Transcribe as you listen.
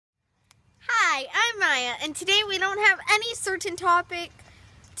Hi, I'm Maya, and today we don't have any certain topic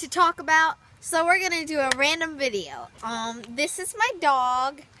to talk about, so we're gonna do a random video. This is my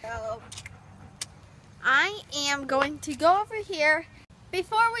dog. So I am going to go over here.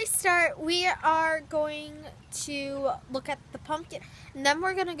 Before we start, we are going to look at the pumpkin, and then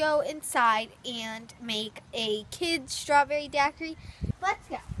we're gonna go inside and make a kid's strawberry daiquiri. Let's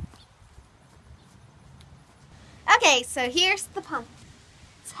go. Okay, so here's the pumpkin.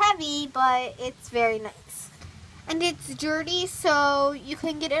 It's heavy, but it's very nice. And it's dirty, so you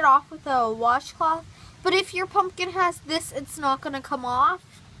can get it off with a washcloth. But if your pumpkin has this, it's not going to come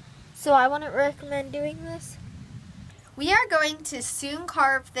off. So I wouldn't recommend doing this. We are going to soon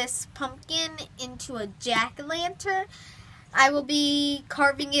carve this pumpkin into a jack-o'-lantern. I will be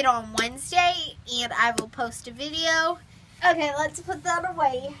carving it on Wednesday, and I will post a video. Okay, let's put that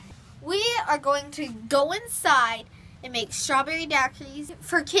away. We are going to go inside and make strawberry daiquiris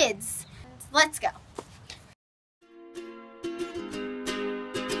for kids. Let's go.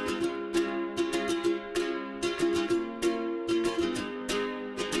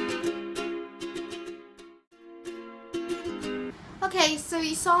 Okay, so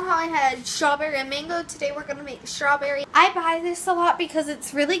you saw how I had strawberry and mango. Today we're going to make strawberry. I buy this a lot because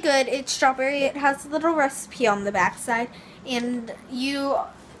it's really good. It's strawberry. It has a little recipe on the back side. And you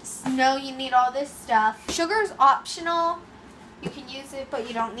know you need all this stuff. Sugar is optional. You can use it, but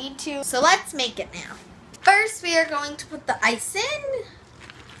you don't need to. So let's make it now. First, we are going to put the ice in.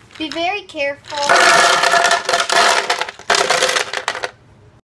 Be very careful.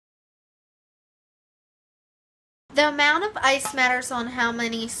 The amount of ice matters on how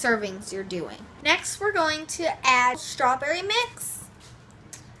many servings you're doing. Next, we're going to add strawberry mix.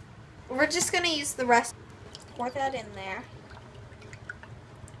 We're just going to use the rest. Pour that in there.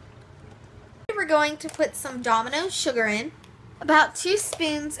 We're going to put some Domino sugar in. About 2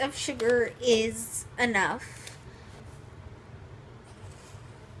 spoons of sugar is enough.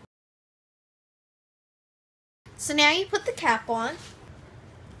 So now you put the cap on.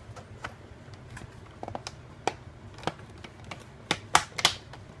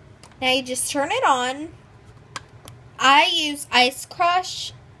 Now you just turn it on. I use Ice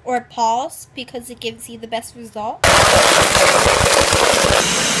Crush or Pulse because it gives you the best result.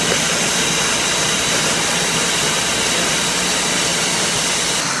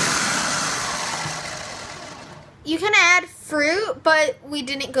 You can add fruit, but we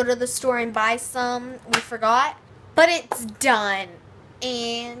didn't go to the store and buy some. We forgot. But it's done.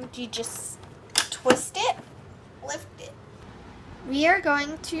 And you just twist it, lift it. We are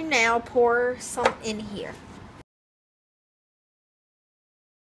going to now pour some in here.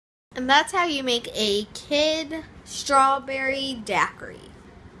 And that's how you make a kid strawberry daiquiri.